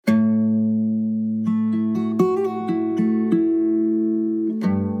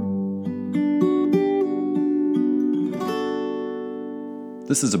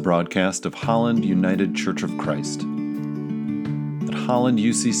This is a broadcast of Holland United Church of Christ. At Holland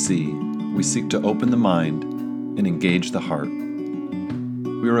UCC, we seek to open the mind and engage the heart.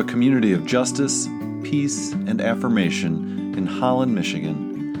 We are a community of justice, peace, and affirmation in Holland,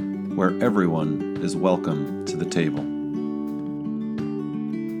 Michigan, where everyone is welcome to the table.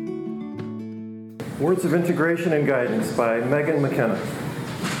 Words of Integration and Guidance by Megan McKenna.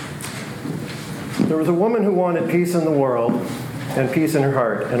 There was a woman who wanted peace in the world and peace in her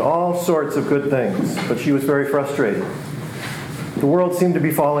heart and all sorts of good things, but she was very frustrated. The world seemed to be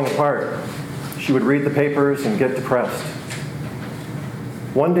falling apart. She would read the papers and get depressed.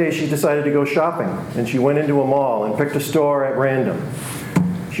 One day she decided to go shopping, and she went into a mall and picked a store at random.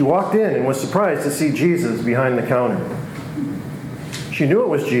 She walked in and was surprised to see Jesus behind the counter. She knew it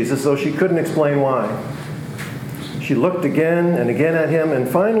was Jesus, though she couldn't explain why. She looked again and again at him, and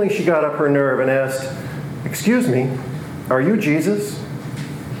finally she got up her nerve and asked, "Excuse me, are you Jesus?"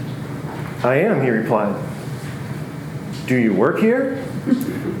 "I am," he replied. "Do you work here?"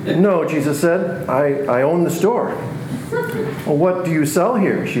 "No," Jesus said. I own the store." "Well, what do you sell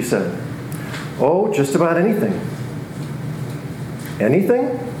here?" she said. "Oh, just about anything."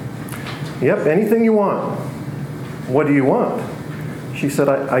 "Anything?" "Yep, anything you want." "What do you want?" She said,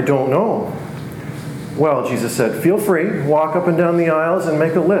 I don't know." "Well," Jesus said, "feel free, walk up and down the aisles and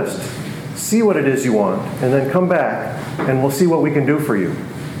make a list. See what it is you want, and then come back, and we'll see what we can do for you."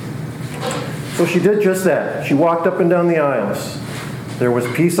 So she did just that. She walked up and down the aisles. There was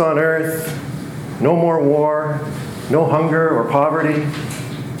peace on earth, no more war, no hunger or poverty,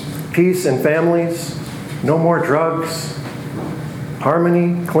 peace in families, no more drugs,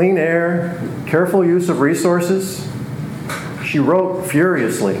 harmony, clean air, careful use of resources. She wrote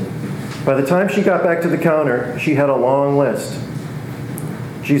furiously. By the time she got back to the counter, she had a long list.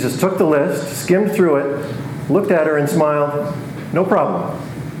 Jesus took the list, skimmed through it, looked at her and smiled, "No problem."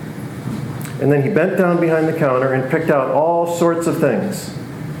 And then he bent down behind the counter and picked out all sorts of things.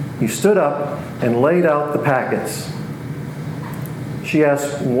 He stood up and laid out the packets. She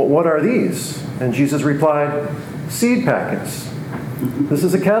asked, "What are these?" And Jesus replied, "Seed packets. This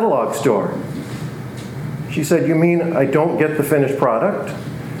is a catalog store." She said, "You mean I don't get the finished product?"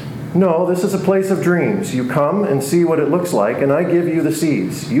 "No, this is a place of dreams. You come and see what it looks like, and I give you the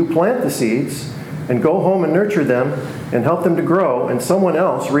seeds. You plant the seeds and go home and nurture them and help them to grow, and someone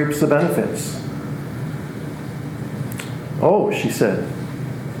else reaps the benefits." "Oh," she said.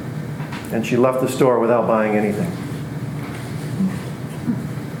 And she left the store without buying anything.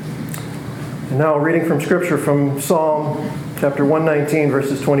 And now a reading from Scripture from Psalm chapter 119,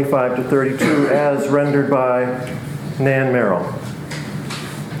 verses 25 to 32, as rendered by Nan Merrill.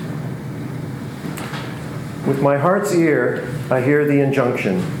 With my heart's ear, I hear the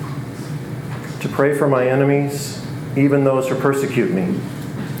injunction to pray for my enemies, even those who persecute me.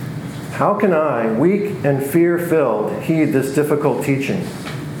 How can I, weak and fear-filled, heed this difficult teaching?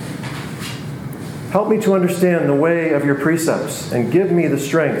 Help me to understand the way of your precepts and give me the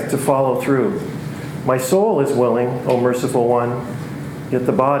strength to follow through. My soul is willing, O merciful one, yet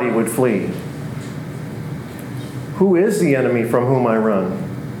the body would flee. Who is the enemy from whom I run?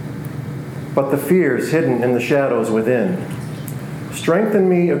 But the fears hidden in the shadows within. Strengthen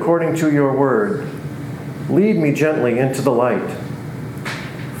me according to your word. Lead me gently into the light.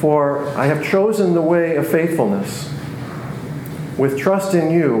 For I have chosen the way of faithfulness. With trust in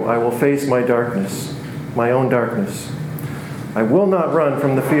you, I will face my darkness, my own darkness. I will not run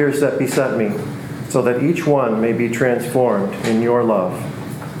from the fears that beset me, so that each one may be transformed in your love.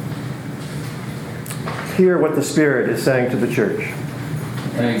 Hear what the Spirit is saying to the church.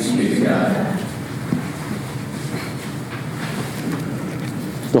 Thanks be to God.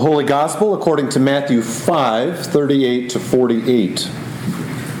 The Holy Gospel according to Matthew 5:38 to 48.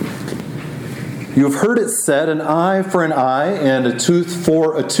 You have heard it said, an eye for an eye and a tooth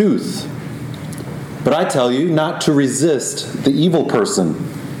for a tooth. But I tell you not to resist the evil person.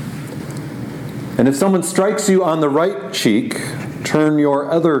 And if someone strikes you on the right cheek, turn your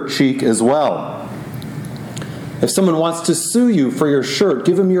other cheek as well. If someone wants to sue you for your shirt,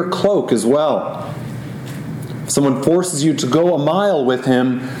 give him your cloak as well. If someone forces you to go a mile with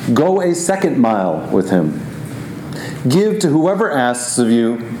him, go a second mile with him. Give to whoever asks of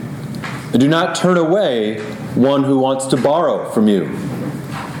you, and do not turn away one who wants to borrow from you.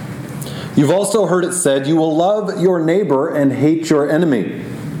 You've also heard it said, you will love your neighbor and hate your enemy.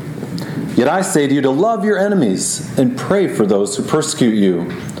 Yet I say to you to love your enemies and pray for those who persecute you,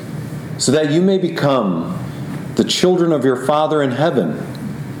 so that you may become the children of your Father in heaven.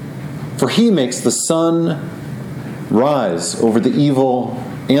 For he makes the sun rise over the evil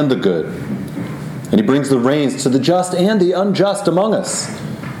and the good, and he brings the rains to the just and the unjust among us.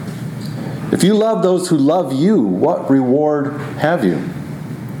 If you love those who love you, what reward have you?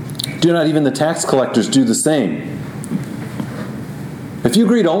 Do not even the tax collectors do the same? If you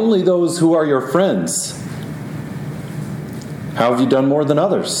greet only those who are your friends, how have you done more than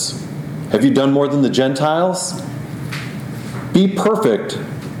others? Have you done more than the Gentiles? Be perfect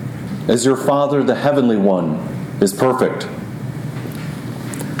as your Father, the Heavenly One, is perfect.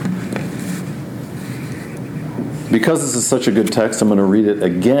 Because this is such a good text, I'm going to read it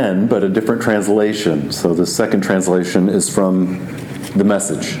again, but a different translation. So the second translation is from the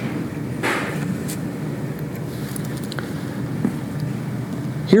Message.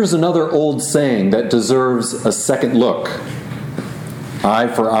 Here's another old saying that deserves a second look. Eye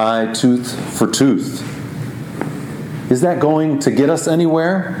for eye, tooth for tooth. Is that going to get us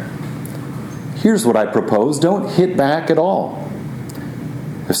anywhere? Here's what I propose. Don't hit back at all.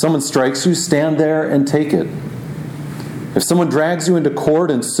 If someone strikes you, stand there and take it. If someone drags you into court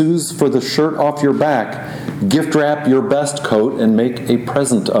and sues for the shirt off your back, gift wrap your best coat and make a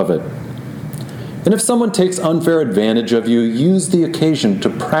present of it. And if someone takes unfair advantage of you, use the occasion to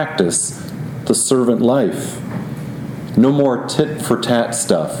practice the servant life. No more tit-for-tat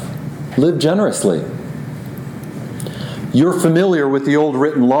stuff. Live generously. You're familiar with the old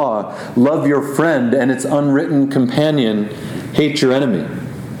written law. Love your friend and its unwritten companion. Hate your enemy.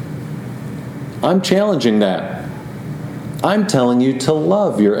 I'm challenging that. I'm telling you to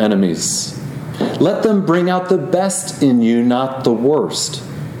love your enemies. Let them bring out the best in you, not the worst.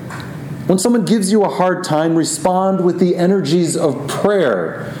 When someone gives you a hard time, respond with the energies of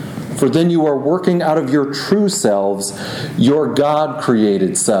prayer, for then you are working out of your true selves, your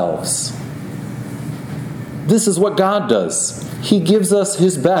God-created selves. This is what God does. He gives us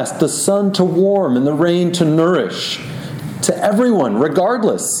His best, the sun to warm and the rain to nourish, to everyone,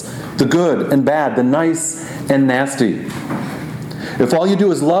 regardless, the good and bad, the nice and nasty. If all you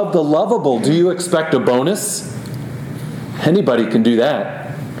do is love the lovable, do you expect a bonus? Anybody can do that.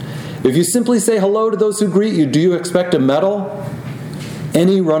 If you simply say hello to those who greet you, do you expect a medal?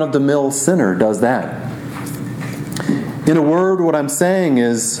 Any run-of-the-mill sinner does that. In a word, what I'm saying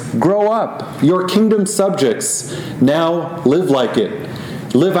is, grow up. Your kingdom subjects. Now live like it.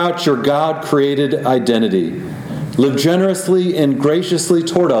 Live out your God-created identity. Live generously and graciously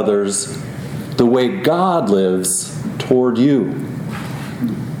toward others the way God lives toward you.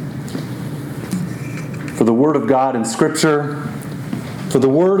 For the Word of God in Scripture, for the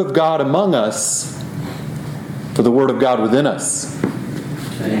Word of God among us, for the Word of God within us.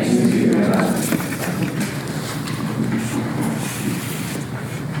 Thanks be to God.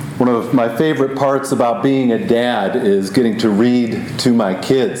 One of my favorite parts about being a dad is getting to read to my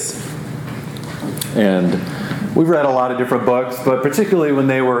kids. And we've read a lot of different books, but particularly when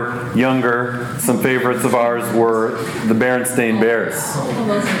they were younger, some favorites of ours were the Berenstain Bears. Oh,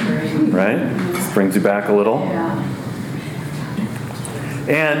 those are great. Right? This brings you back a little. Yeah.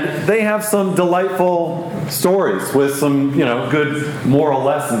 And they have some delightful stories with some, good moral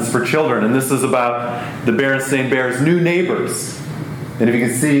lessons for children. And this is about the Berenstain Bears' new neighbors. And if you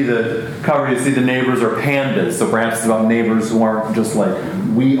can see the cover, you see the neighbors are pandas. So perhaps it's about neighbors who aren't just like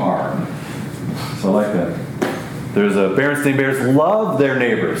we are. So I like that. There's a Berenstain Bears love their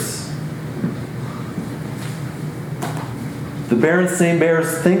neighbors. The Berenstain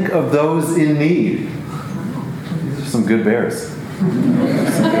Bears think of those in need. These are some good bears.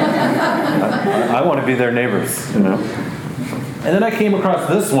 I want to be their neighbors, And then I came across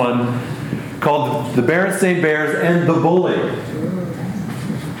this one called The Berenstain Bears and the Bully.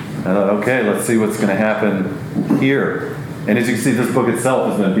 I thought, okay, let's see what's going to happen here. And as you can see, this book itself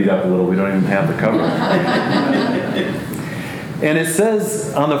has been beat up a little. We don't even have the cover. And it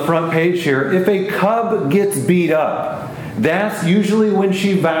says on the front page here, if a cub gets beat up, that's usually when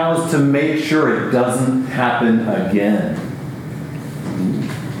she vows to make sure it doesn't happen again.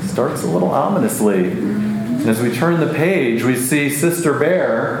 Starts a little ominously. And as we turn the page, we see Sister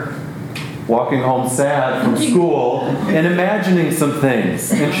Bear walking home sad from school and imagining some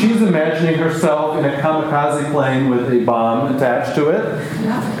things. And she's imagining herself in a kamikaze plane with a bomb attached to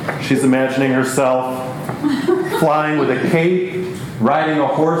it. She's imagining herself flying with a cape, riding a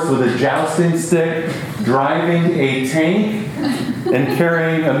horse with a jousting stick, driving a tank, and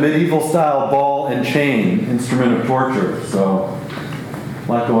carrying a medieval-style ball and chain instrument of torture. So, a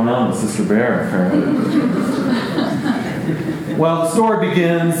lot going on with Sister Bear, apparently. Well, the story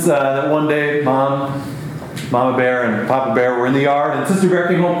begins that one day, Mama Bear and Papa Bear were in the yard, and Sister Bear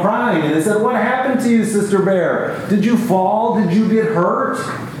came home crying, and they said, "What happened to you, Sister Bear? Did you fall? Did you get hurt?"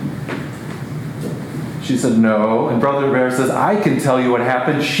 She said, "No." And Brother Bear says, "I can tell you what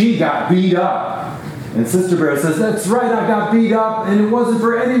happened. She got beat up." And Sister Bear says, "That's right, I got beat up, and it wasn't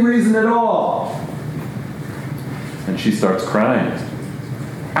for any reason at all." And she starts crying.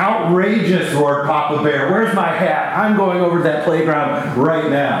 "Outrageous," roared Papa Bear. "Where's my hat? I'm going over to that playground right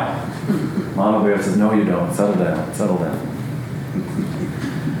now." Mama Bear says, "No, you don't. Settle down. Settle down."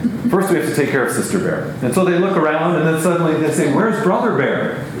 First, we have to take care of Sister Bear. And so they look around, and then suddenly they say, "Where's Brother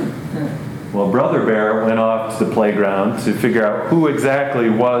Bear?" Well, Brother Bear went off to the playground to figure out who exactly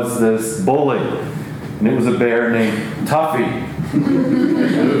was this bully. And it was a bear named Tuffy.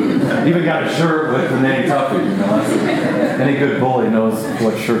 Even got a shirt with the name Tuffy. You know, any good bully knows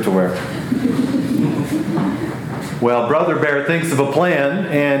what shirt to wear. Well, Brother Bear thinks of a plan,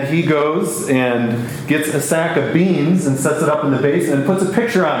 and he goes and gets a sack of beans and sets it up in the basement and puts a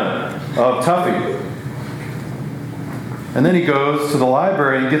picture on it of Tuffy. And then he goes to the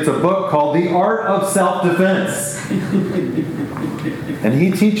library and gets a book called The Art of Self-Defense. And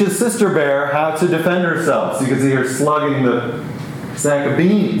he teaches Sister Bear how to defend herself. So you can see her slugging the sack of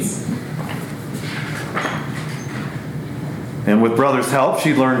beans. And with Brother's help,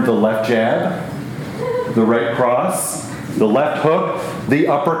 she learned the left jab, the right cross, the left hook, the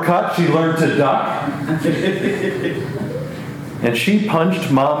uppercut. She learned to duck. And she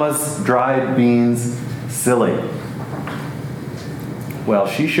punched Mama's dried beans silly. Well,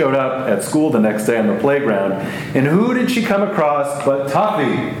 she showed up at school the next day on the playground, and who did she come across but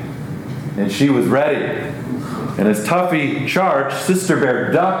Tuffy? And she was ready. And as Tuffy charged, Sister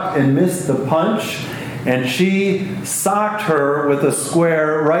Bear ducked and missed the punch, and she socked her with a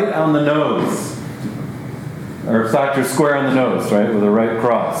square right on the nose. Or socked her square on the nose, right, with a right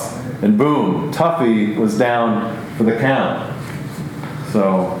cross. And boom, Tuffy was down for the count.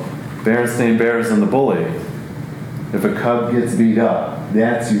 So, Berenstain Bears and the bully. If a cub gets beat up,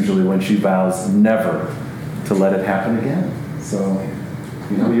 that's usually when she vows never to let it happen again. So,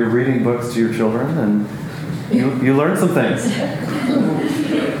 you know, you're reading books to your children, and you learn some things.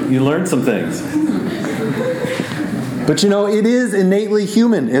 You learn some things. But you know, it is innately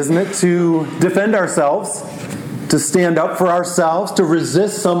human, isn't it, to defend ourselves, to stand up for ourselves, to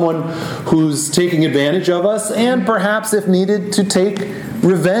resist someone who's taking advantage of us, and perhaps, if needed, to take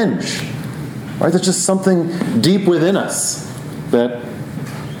revenge. Right? There's just something deep within us that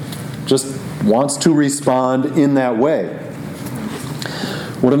just wants to respond in that way.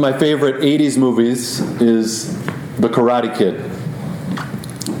 One of my favorite 80s movies is The Karate Kid.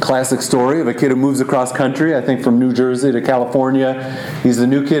 Classic story of a kid who moves across country, I think from New Jersey to California. He's the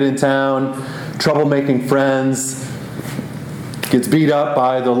new kid in town, trouble-making friends, gets beat up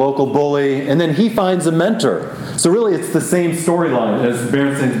by the local bully, and then he finds a mentor. So really it's the same storyline as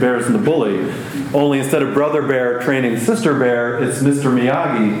Berenstain Bears and the Bully, only instead of Brother Bear training Sister Bear, it's Mr.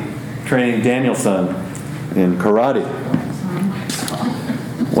 Miyagi training Daniel-san in karate.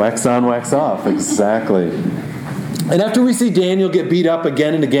 Wax on, wax off, exactly. And after we see Daniel get beat up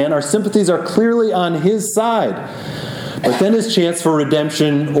again and again, our sympathies are clearly on his side. But then his chance for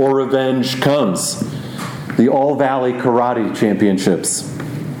redemption or revenge comes. The All-Valley Karate Championships.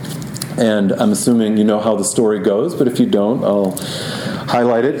 And I'm assuming you know how the story goes, but if you don't, I'll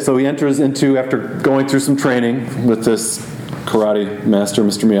highlight it. So he enters into, after going through some training with this karate master,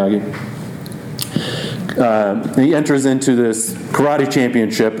 Mr. Miyagi, he enters into this karate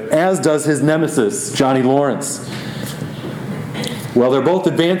championship, as does his nemesis, Johnny Lawrence. Well, they're both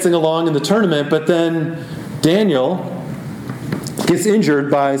advancing along in the tournament, but then Daniel gets injured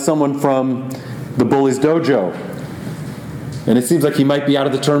by someone from the bully's dojo. And it seems like he might be out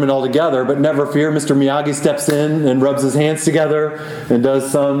of the tournament altogether, but never fear, Mr. Miyagi steps in and rubs his hands together and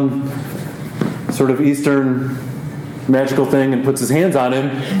does some sort of Eastern magical thing and puts his hands on him,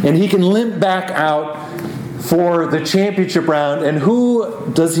 and he can limp back out for the championship round. And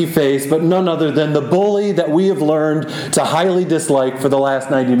who does he face but none other than the bully that we have learned to highly dislike for the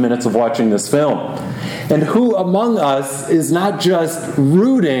last 90 minutes of watching this film. And who among us is not just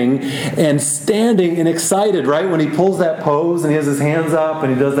rooting and standing and excited, right? When he pulls that pose and he has his hands up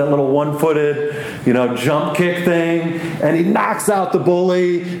and he does that little one-footed, jump kick thing, and he knocks out the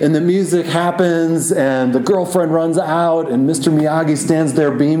bully, and the music happens, and the girlfriend runs out, and Mr. Miyagi stands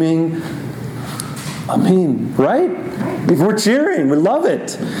there beaming. I mean, right? We're cheering. We love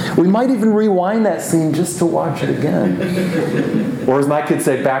it. We might even rewind that scene just to watch it again. Or as my kids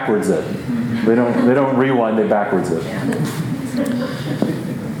say, backwards it. They don't rewind, they backwards it.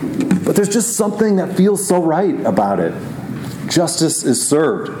 But there's just something that feels so right about it. Justice is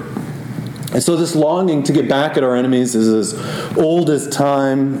served. And so this longing to get back at our enemies is as old as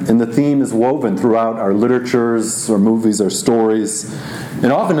time, and the theme is woven throughout our literatures, our movies, our stories.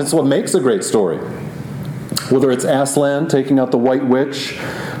 And often it's what makes a great story. Whether it's Aslan taking out the White Witch,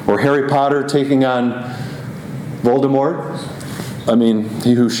 Or Harry Potter taking on Voldemort.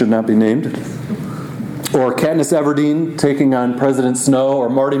 He who should not be named. Or Katniss Everdeen taking on President Snow. Or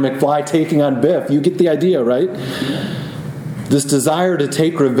Marty McFly taking on Biff. You get the idea, right? This desire to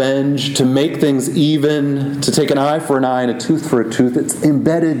take revenge, to make things even, to take an eye for an eye and a tooth for a tooth, it's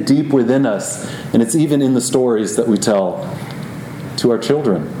embedded deep within us. And it's even in the stories that we tell to our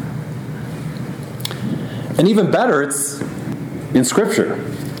children. And even better, it's in Scripture.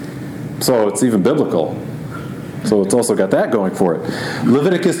 So it's even biblical. So it's also got that going for it.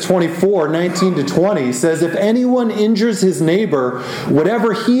 Leviticus 24, 19 to 20 says, if anyone injures his neighbor,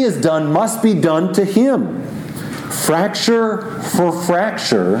 whatever he has done must be done to him. Fracture for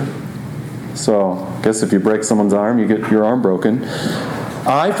fracture. So I guess if you break someone's arm, you get your arm broken.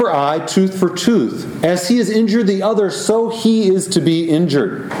 Eye for eye, tooth for tooth. As he has injured the other, so he is to be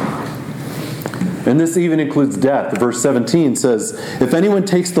injured. And this even includes death. Verse 17 says, if anyone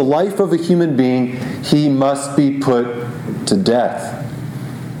takes the life of a human being, he must be put to death.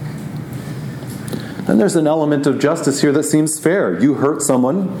 And there's an element of justice here that seems fair. You hurt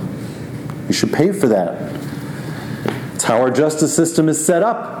someone, you should pay for that. It's how our justice system is set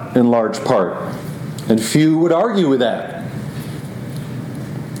up in large part. And few would argue with that.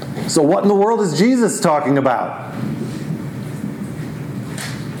 So what in the world is Jesus talking about?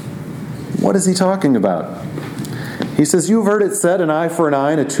 What is he talking about? He says, you've heard it said, an eye for an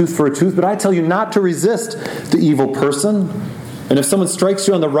eye and a tooth for a tooth, but I tell you not to resist the evil person. And if someone strikes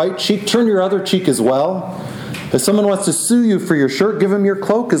you on the right cheek, turn your other cheek as well. If someone wants to sue you for your shirt, give him your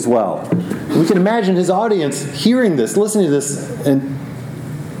cloak as well. And we can imagine his audience hearing this, listening to this, and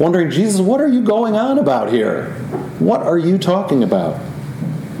wondering, Jesus, what are you going on about here? What are you talking about?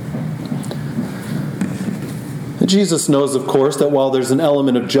 Jesus knows, of course, that while there's an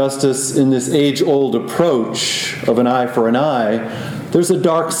element of justice in this age-old approach of an eye for an eye, there's a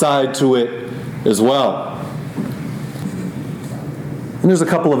dark side to it as well. And there's a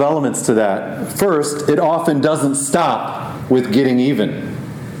couple of elements to that. First, it often doesn't stop with getting even.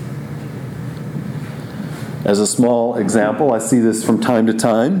 As a small example, I see this from time to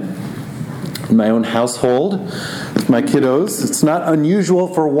time in my own household. With my kiddos, it's not unusual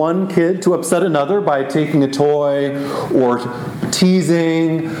for one kid to upset another by taking a toy or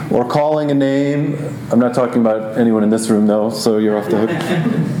teasing or calling a name. I'm not talking about anyone in this room, though, so you're off the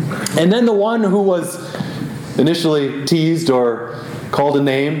hook. And then the one who was initially teased or called a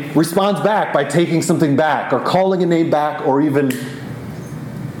name responds back by taking something back or calling a name back or even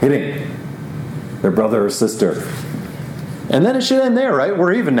hitting their brother or sister. And then it should end there, right?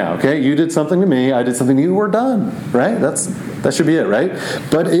 We're even now, okay? You did something to me, I did something to you, we're done, right? That should be it, right?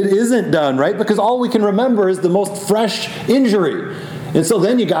 But it isn't done, right? Because all we can remember is the most fresh injury. And so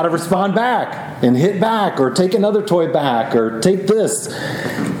then you got to respond back and hit back or take another toy back or take this.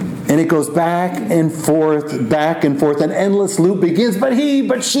 And it goes back and forth, an endless loop begins. But he,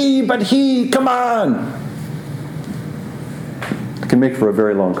 but she, but he, come on. It can make for a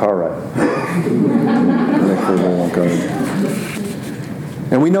very long car ride.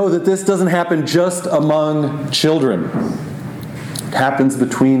 And we know that this doesn't happen just among children. It happens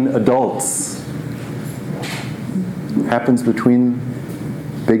between adults. It happens between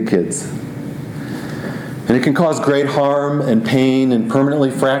big kids. And it can cause great harm and pain and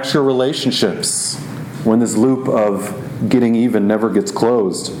permanently fracture relationships when this loop of getting even never gets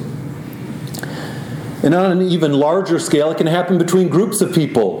closed. And on an even larger scale, it can happen between groups of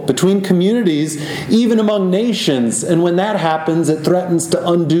people, between communities, even among nations. And when that happens, it threatens to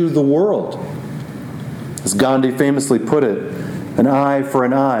undo the world. As Gandhi famously put it, an eye for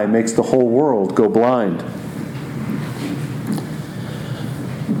an eye makes the whole world go blind.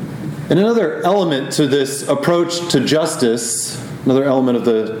 And another element to this approach to justice, another element of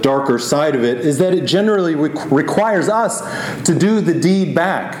the darker side of it, is that it generally requires us to do the deed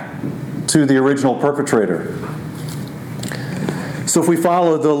back to the original perpetrator. So if we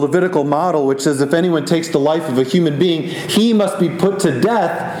follow the Levitical model, which says if anyone takes the life of a human being, he must be put to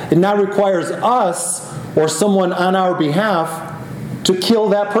death, it now requires us or someone on our behalf to kill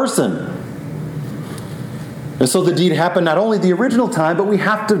that person. And so the deed happened not only the original time, but we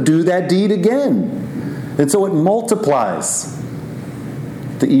have to do that deed again. And so it multiplies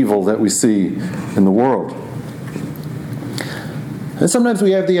the evil that we see in the world. And sometimes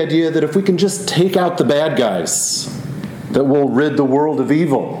we have the idea that if we can just take out the bad guys, that we'll rid the world of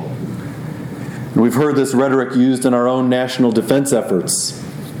evil. And we've heard this rhetoric used in our own national defense efforts.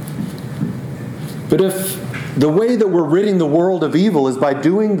 But if the way that we're ridding the world of evil is by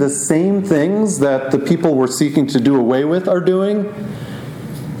doing the same things that the people we're seeking to do away with are doing,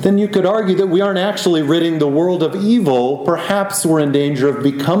 then you could argue that we aren't actually ridding the world of evil. Perhaps we're in danger of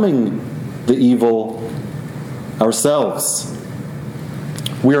becoming the evil ourselves.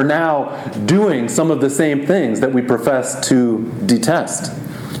 We are now doing some of the same things that we profess to detest.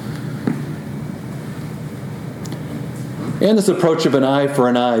 And this approach of an eye for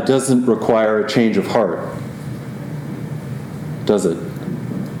an eye doesn't require a change of heart, does it?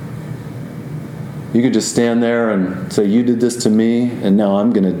 You could just stand there and say, you did this to me, and now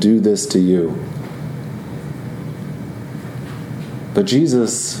I'm going to do this to you. But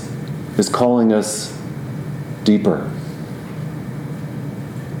Jesus is calling us deeper.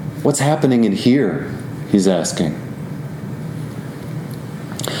 What's happening in here? He's asking.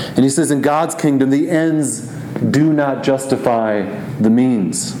 And he says, in God's kingdom, the ends do not justify the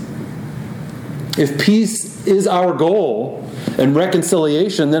means. If peace is our goal and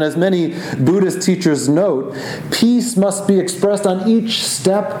reconciliation, then as many Buddhist teachers note, peace must be expressed on each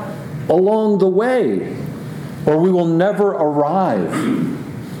step along the way, or we will never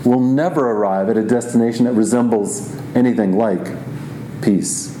arrive. We'll never arrive at a destination that resembles anything like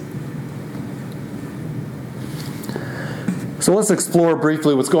peace. So let's explore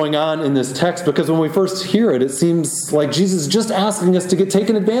briefly what's going on in this text, because when we first hear it, it seems like Jesus is just asking us to get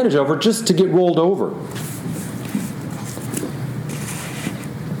taken advantage of, or just to get rolled over.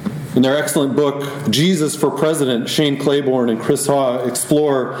 In their excellent book, Jesus for President, Shane Claiborne and Chris Haw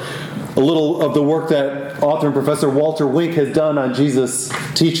explore a little of the work that author and professor Walter Wink has done on Jesus'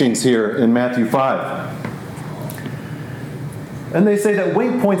 teachings here in Matthew 5. And they say that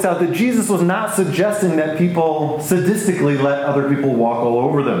Wink points out that Jesus was not suggesting that people sadistically let other people walk all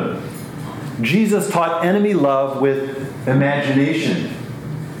over them. Jesus taught enemy love with imagination.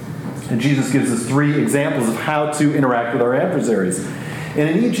 And Jesus gives us 3 examples of how to interact with our adversaries. And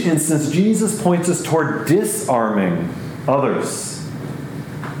in each instance, Jesus points us toward disarming others.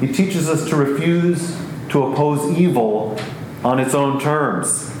 He teaches us to refuse to oppose evil on its own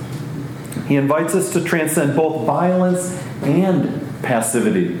terms. He invites us to transcend both violence and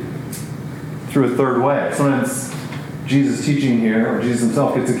passivity through a third way. Sometimes Jesus' teaching here, or Jesus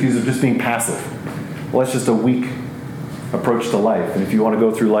himself, gets accused of just being passive. Well, that's just a weak approach to life. And if you want to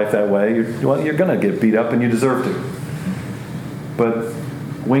go through life that way, you're going to get beat up, and you deserve to. But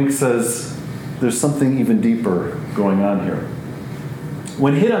Wink says there's something even deeper going on here.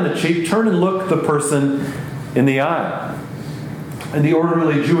 When hit on the cheek, turn and look the person in the eye. In the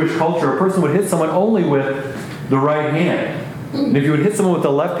orderly Jewish culture, a person would hit someone only with the right hand. And if you would hit someone with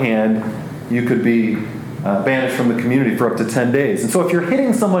the left hand, you could be banished from the community for up to 10 days. And so if you're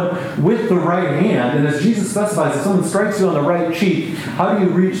hitting someone with the right hand, and as Jesus specifies, if someone strikes you on the right cheek, how do you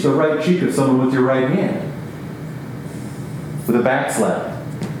reach the right cheek of someone with your right hand? With a back slap,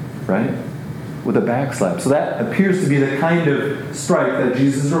 right? With a back slap. So that appears to be the kind of strike that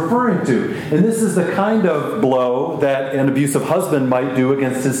Jesus is referring to. And this is the kind of blow that an abusive husband might do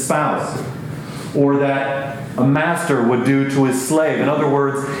against his spouse, or that a master would do to his slave. In other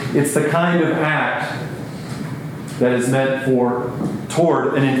words, it's the kind of act that is meant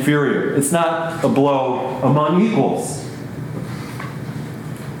toward an inferior. It's not a blow among equals.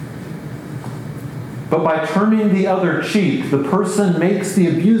 But by turning the other cheek, the person makes the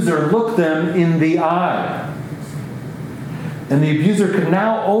abuser look them in the eye. And the abuser can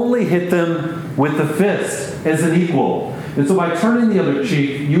now only hit them with the fist as an equal. And so by turning the other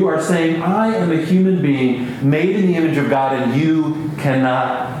cheek, you are saying, I am a human being made in the image of God, and you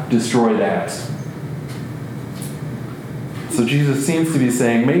cannot destroy that. So Jesus seems to be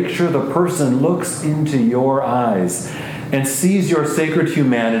saying, make sure the person looks into your eyes and sees your sacred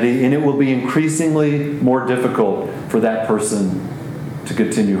humanity, and it will be increasingly more difficult for that person to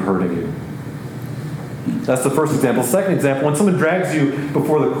continue hurting you. That's the first example. Second example, when someone drags you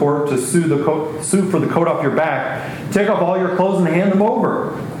before the court to sue for the coat off your back, take off all your clothes and hand them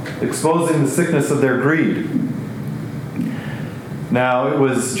over, exposing the sickness of their greed. Now, it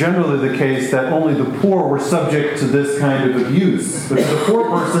was generally the case that only the poor were subject to this kind of abuse. But the poor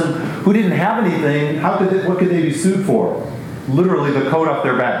person who didn't have anything, what could they be sued for? Literally the coat off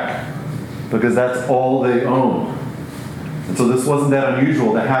their back, because that's all they owned. And so this wasn't that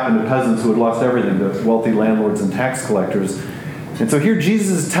unusual. That happened to peasants who had lost everything, to wealthy landlords and tax collectors. And so here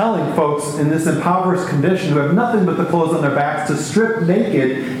Jesus is telling folks in this impoverished condition who have nothing but the clothes on their backs to strip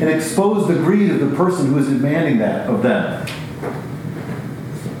naked and expose the greed of the person who is demanding that of them.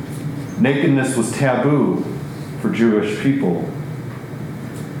 Nakedness was taboo for Jewish people.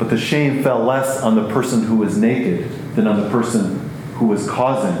 But the shame fell less on the person who was naked than on the person who was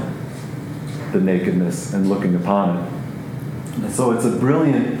causing the nakedness and looking upon it. And so it's a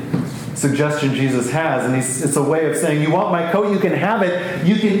brilliant suggestion Jesus has. And it's a way of saying, you want my coat, you can have it.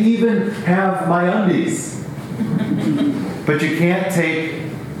 You can even have my undies. But you can't take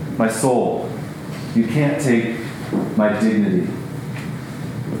my soul. You can't take my dignity.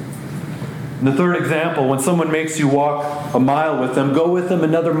 And the third example, when someone makes you walk a mile with them, go with them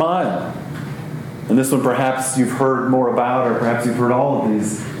another mile. And this one perhaps you've heard more about, or perhaps you've heard all of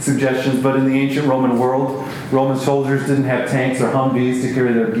these suggestions, but in the ancient Roman world, Roman soldiers didn't have tanks or Humvees to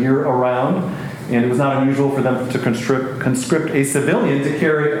carry their gear around, and it was not unusual for them to conscript a civilian to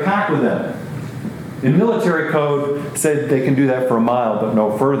carry a pack with them. In military code, said they can do that for a mile, but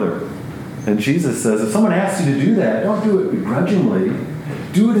no further. And Jesus says, if someone asks you to do that, don't do it begrudgingly.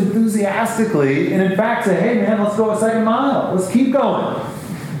 Do it enthusiastically, and in fact say, hey man, let's go a second mile. Let's keep going.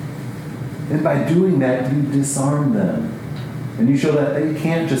 And by doing that, you disarm them. And you show that they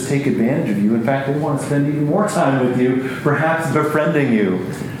can't just take advantage of you. In fact, they want to spend even more time with you, perhaps befriending you.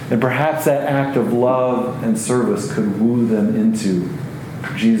 And perhaps that act of love and service could woo them into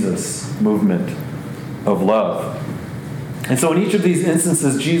Jesus' movement of love. And so in each of these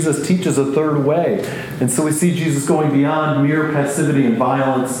instances, Jesus teaches a third way. And so we see Jesus going beyond mere passivity and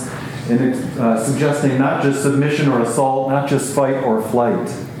violence and suggesting not just submission or assault, not just fight or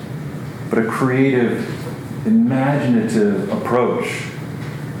flight, but a creative, imaginative approach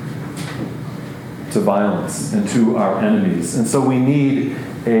to violence and to our enemies. And so we need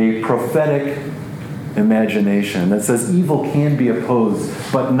a prophetic imagination that says evil can be opposed,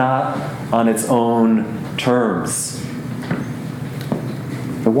 but not on its own terms.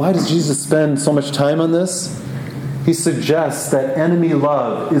 And why does Jesus spend so much time on this? He suggests that enemy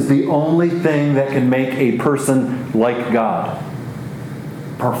love is the only thing that can make a person like God.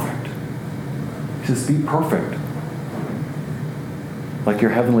 Perfect. Just be perfect. Like your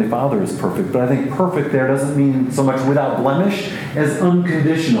Heavenly Father is perfect. But I think perfect there doesn't mean so much without blemish as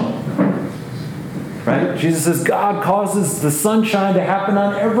unconditional. Right? Jesus says God causes the sunshine to happen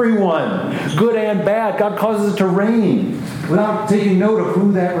on everyone, good and bad. God causes it to rain without taking note of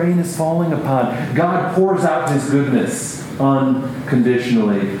who that rain is falling upon. God pours out His goodness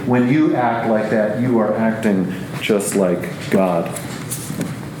unconditionally. When you act like that, you are acting just like God.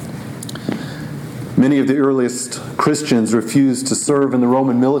 Many of the earliest Christians refused to serve in the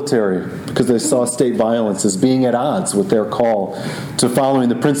Roman military because they saw state violence as being at odds with their call to following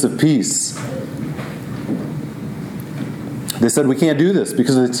the Prince of Peace. They said, we can't do this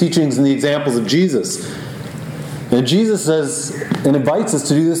because of the teachings and the examples of Jesus. And Jesus says and invites us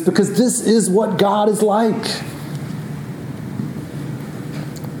to do this because this is what God is like.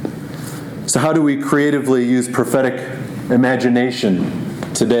 So how do we creatively use prophetic imagination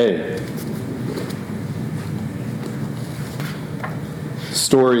today? The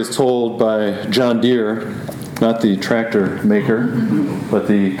story is told by John Deere, not the tractor maker, but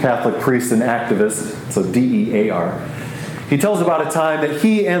the Catholic priest and activist, so D-E-A-R. He tells about a time that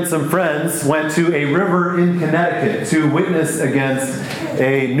he and some friends went to a river in Connecticut to witness against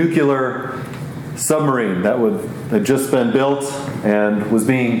a nuclear submarine that had just been built and was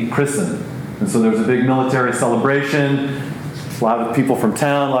being christened. And so there was a big military celebration. A lot of people from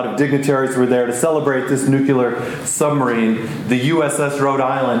town, a lot of dignitaries were there to celebrate this nuclear submarine, the USS Rhode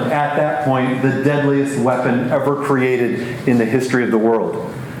Island, at that point, the deadliest weapon ever created in the history of the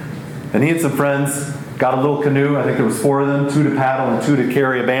world. And he and some friends got a little canoe. I think there was 4 of them, 2 to paddle and 2 to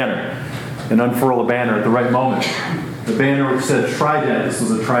carry a banner and unfurl a banner at the right moment. The banner which said Trident. This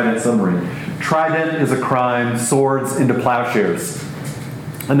was a Trident submarine. Trident is a crime, swords into plowshares.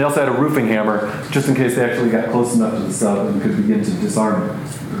 And they also had a roofing hammer, just in case they actually got close enough to the sub and could begin to disarm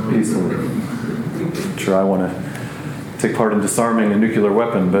it peacefully. I'm sure I want to take part in disarming a nuclear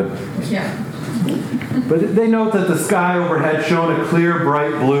weapon, but they note that the sky overhead shone a clear,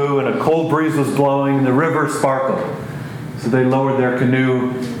 bright blue, and a cold breeze was blowing, and the river sparkled. So they lowered their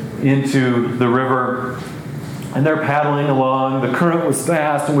canoe into the river, and they're paddling along. The current was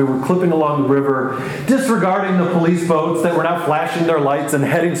fast, and we were clipping along the river, disregarding the police boats that were now flashing their lights and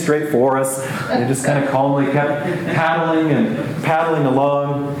heading straight for us. They just kind of calmly kept paddling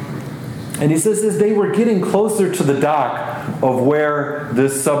along. And he says as they were getting closer to the dock of where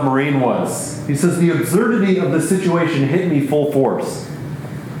this submarine was, he says the absurdity of the situation hit me full force.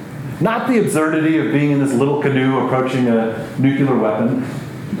 Not the absurdity of being in this little canoe approaching a nuclear weapon,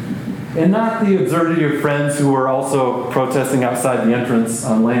 and not the absurdity of friends who were also protesting outside the entrance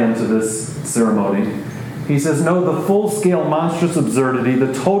on land to this ceremony. He says, no, the full-scale monstrous absurdity,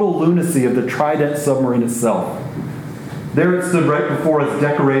 the total lunacy of the Trident submarine itself. There it stood right before us,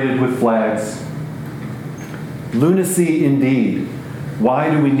 decorated with flags. Lunacy indeed.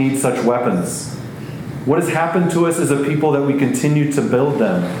 Why do we need such weapons? What has happened to us as a people that we continue to build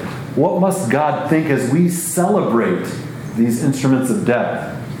them? what must God think as we celebrate these instruments of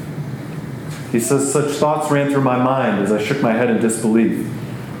death? He says, such thoughts ran through my mind as I shook my head in disbelief.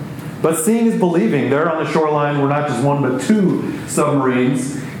 But seeing is believing. There on the shoreline were not just one but two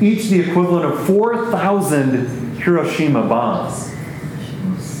submarines, each the equivalent of 4,000 Hiroshima bombs.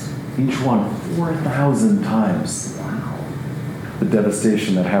 Each one 4,000 times the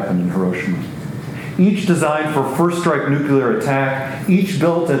devastation that happened in Hiroshima. Each designed for first strike nuclear attack, each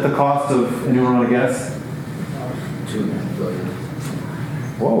built at the cost of, anyone want to guess? $2.5 billion.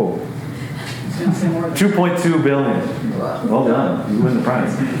 Whoa. 2.2 billion. Well done. You win the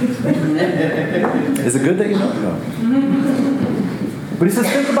prize. Is it good that you know? No. But he says,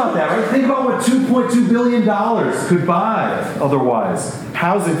 think about that, right? Think about what $2.2 billion could buy otherwise.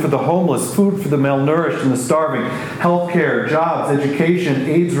 Housing for the homeless, food for the malnourished and the starving, healthcare, jobs, education,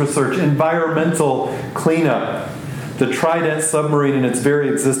 AIDS research, environmental cleanup. The Trident submarine in its very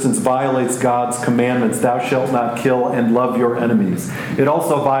existence violates God's commandments, thou shalt not kill and love your enemies. It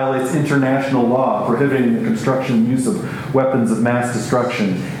also violates international law, prohibiting the construction and use of weapons of mass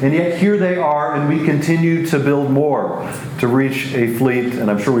destruction. And yet here they are, and we continue to build more to reach a fleet,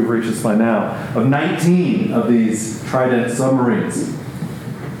 and I'm sure we've reached this by now, of 19 of these Trident submarines.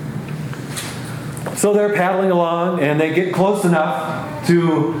 So they're paddling along, and they get close enough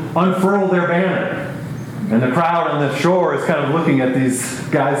to unfurl their banner. And the crowd on the shore is kind of looking at these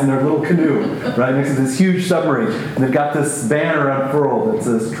guys in their little canoe, right next to this huge submarine. And they've got this banner unfurled that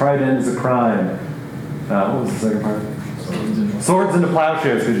says, Trident is a crime. What was the second part? Swords into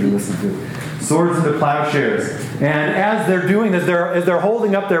plowshares, because you listen to. Swords into plowshares. And as they're doing this, as they're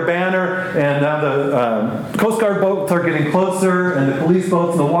holding up their banner, and now the Coast Guard boats are getting closer, and the police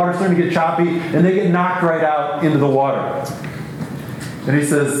boats, and the water's starting to get choppy, and they get knocked right out into the water. And he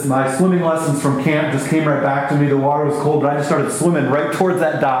says, my swimming lessons from camp just came right back to me. The water was cold, but I just started swimming right towards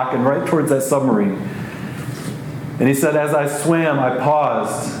that dock and right towards that submarine. And he said, as I swam, I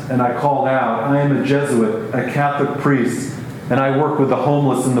paused and I called out, I am a Jesuit, a Catholic priest, and I work with the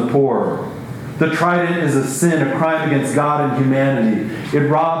homeless and the poor. The Trident is a sin, a crime against God and humanity. It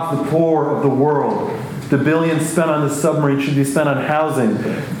robs the poor of the world. The billions spent on the submarine should be spent on housing,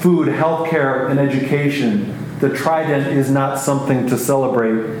 food, health care, and education. The Trident is not something to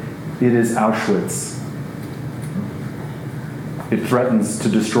celebrate. It is Auschwitz. It threatens to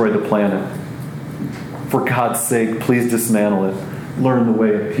destroy the planet. For God's sake, please dismantle it. Learn the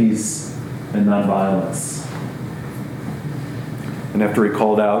way of peace and nonviolence. And after he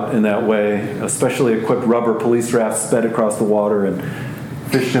called out in that way, a specially equipped rubber police raft sped across the water and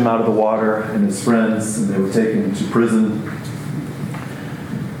fished him out of the water and his friends, and they were taken to prison.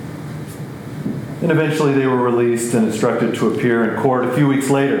 And eventually they were released and instructed to appear in court a few weeks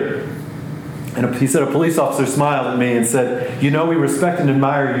later. And he said, a police officer smiled at me and said, you know, we respect and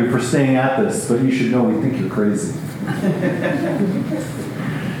admire you for staying at this, but you should know we think you're crazy.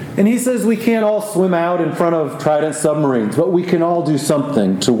 And he says we can't all swim out in front of Trident submarines, but we can all do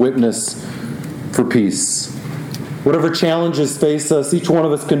something to witness for peace. Whatever challenges face us, each one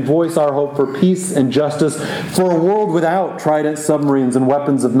of us can voice our hope for peace and justice, for a world without Trident submarines and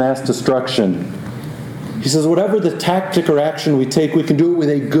weapons of mass destruction. He says, whatever the tactic or action we take, we can do it with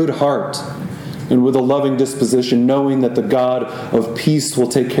a good heart and with a loving disposition, knowing that the God of peace will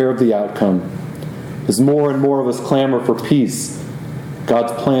take care of the outcome. As more and more of us clamor for peace,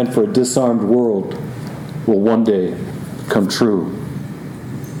 God's plan for a disarmed world will one day come true.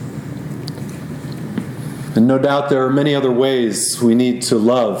 And no doubt there are many other ways we need to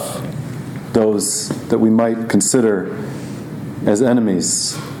love those that we might consider as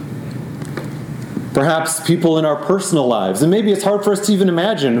enemies. Perhaps people in our personal lives. And maybe it's hard for us to even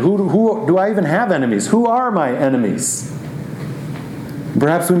imagine, who do I even have enemies? Who are my enemies?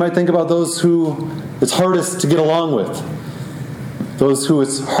 Perhaps we might think about those who it's hardest to get along with. Those who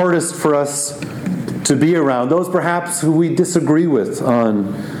it's hardest for us to be around. Those perhaps who we disagree with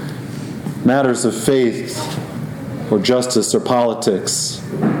on matters of faith or justice or politics.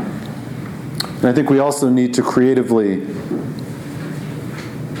 And I think we also need to creatively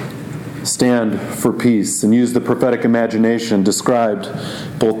stand for peace and use the prophetic imagination described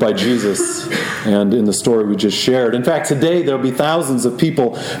both by Jesus and in the story we just shared. In fact, today there will be thousands of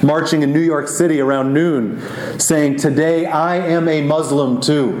people marching in New York City around noon saying, "Today I am a Muslim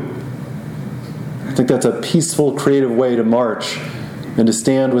too." I think that's a peaceful, creative way to march and to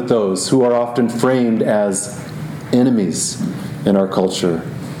stand with those who are often framed as enemies in our culture.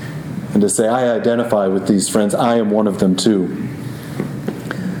 And to say, I identify with these friends. I am one of them too.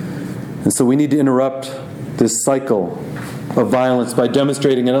 And so we need to interrupt this cycle of violence by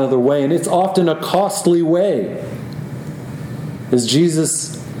demonstrating another way. And it's often a costly way. As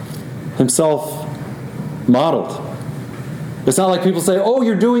Jesus himself modeled. It's not like people say, oh,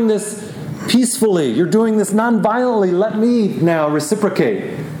 you're doing this peacefully. You're doing this nonviolently. Let me now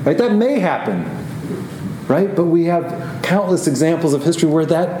reciprocate. Right? That may happen. Right? But we have countless examples of history where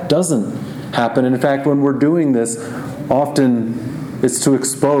that doesn't happen. And in fact, when we're doing this, often it's to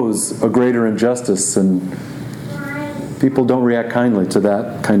expose a greater injustice, and people don't react kindly to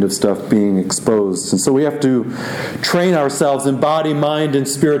that kind of stuff being exposed. And so we have to train ourselves in body, mind, and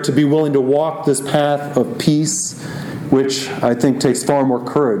spirit to be willing to walk this path of peace, which I think takes far more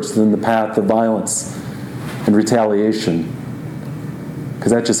courage than the path of violence and retaliation,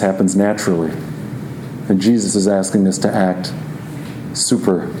 because that just happens naturally. And Jesus is asking us to act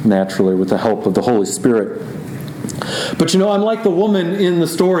supernaturally with the help of the Holy Spirit. But I'm like the woman in the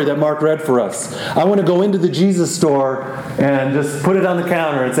story that Mark read for us. I want to go into the Jesus store and just put it on the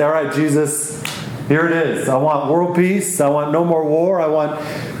counter and say, all right, Jesus, here it is. I want world peace. I want no more war. I want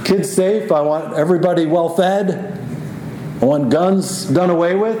kids safe. I want everybody well fed. I want guns done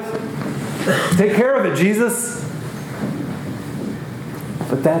away with. Take care of it, Jesus.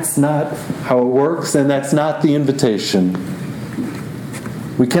 But that's not how it works, and that's not the invitation.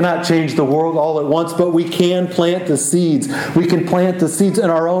 We cannot change the world all at once, but we can plant the seeds. We can plant the seeds in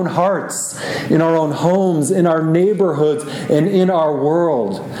our own hearts, in our own homes, in our neighborhoods, and in our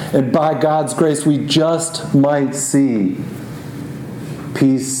world. And by God's grace, we just might see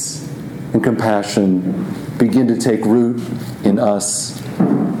peace and compassion begin to take root in us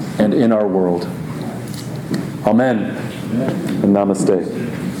and in our world. Amen. And namaste.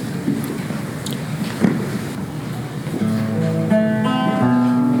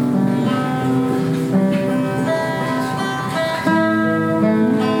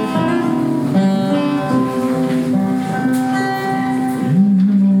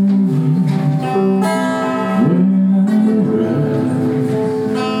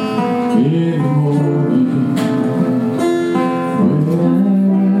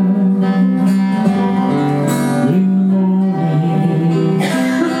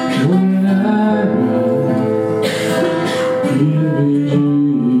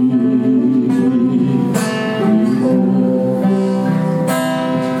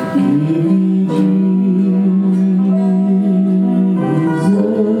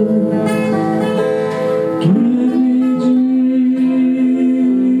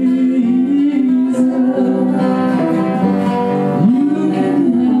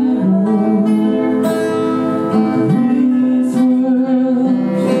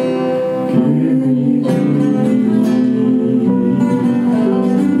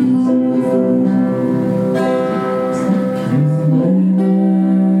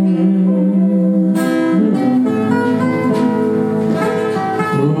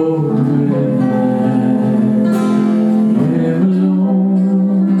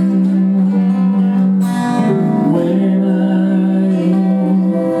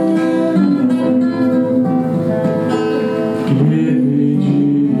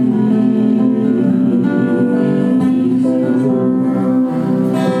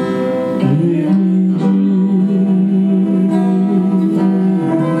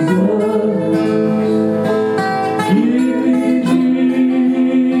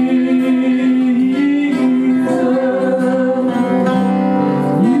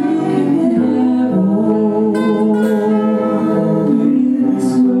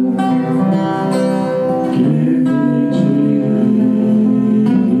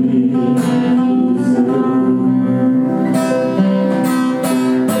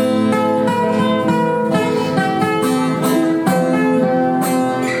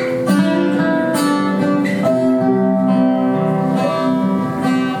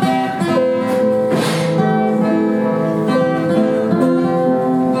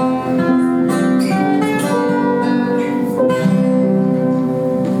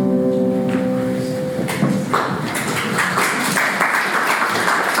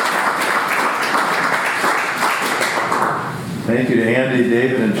 Thank you to Andy,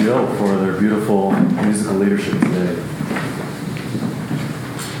 David, and Jill for their beautiful musical leadership today.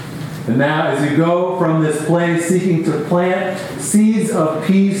 And now, as you go from this place seeking to plant seeds of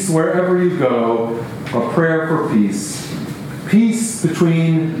peace wherever you go, a prayer for peace. Peace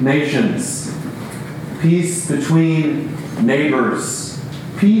between nations. Peace between neighbors.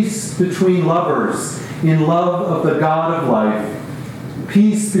 Peace between lovers in love of the God of life.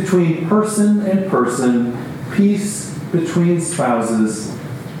 Peace between person and person. Peace between spouses.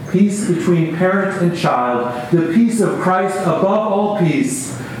 Peace between parent and child. The peace of Christ above all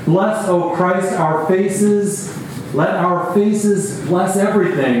peace. Bless, O Christ, our faces. Let our faces bless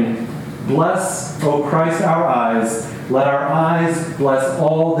everything. Bless, O Christ, our eyes. let our eyes bless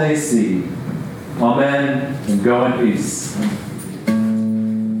all they see. Amen, and go in peace.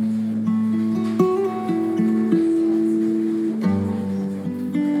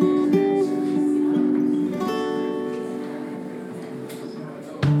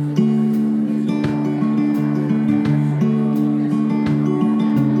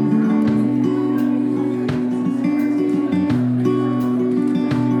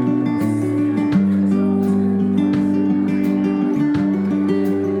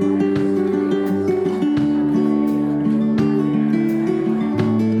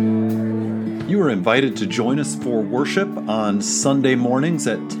 You are invited to join us for worship on Sunday mornings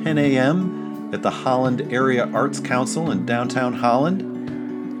at 10 a.m. at the Holland Area Arts Council in downtown Holland.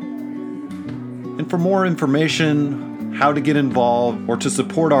 And for more information, how to get involved, or to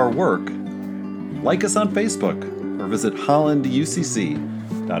support our work, like us on Facebook or visit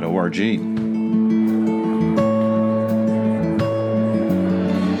hollanducc.org.